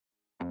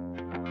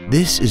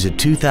This is a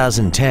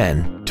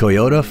 2010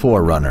 Toyota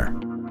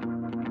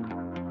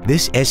 4Runner.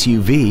 This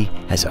SUV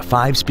has a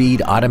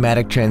 5-speed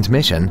automatic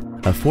transmission,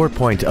 a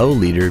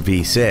 4.0-liter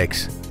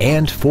V6,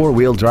 and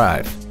 4-wheel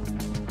drive.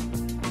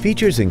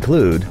 Features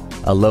include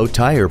a low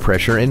tire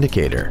pressure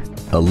indicator,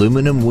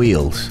 aluminum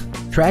wheels,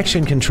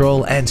 traction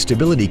control and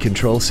stability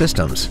control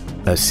systems,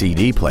 a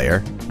CD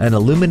player, an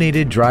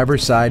illuminated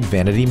driver's side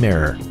vanity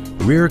mirror,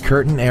 rear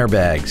curtain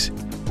airbags,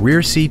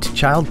 rear seat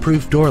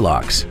child-proof door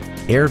locks,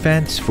 air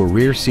vents for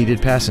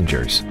rear-seated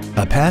passengers,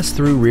 a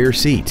pass-through rear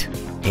seat,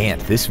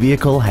 and this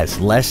vehicle has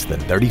less than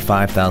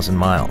 35,000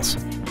 miles.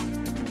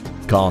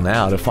 Call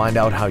now to find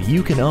out how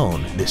you can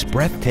own this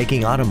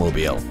breathtaking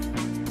automobile.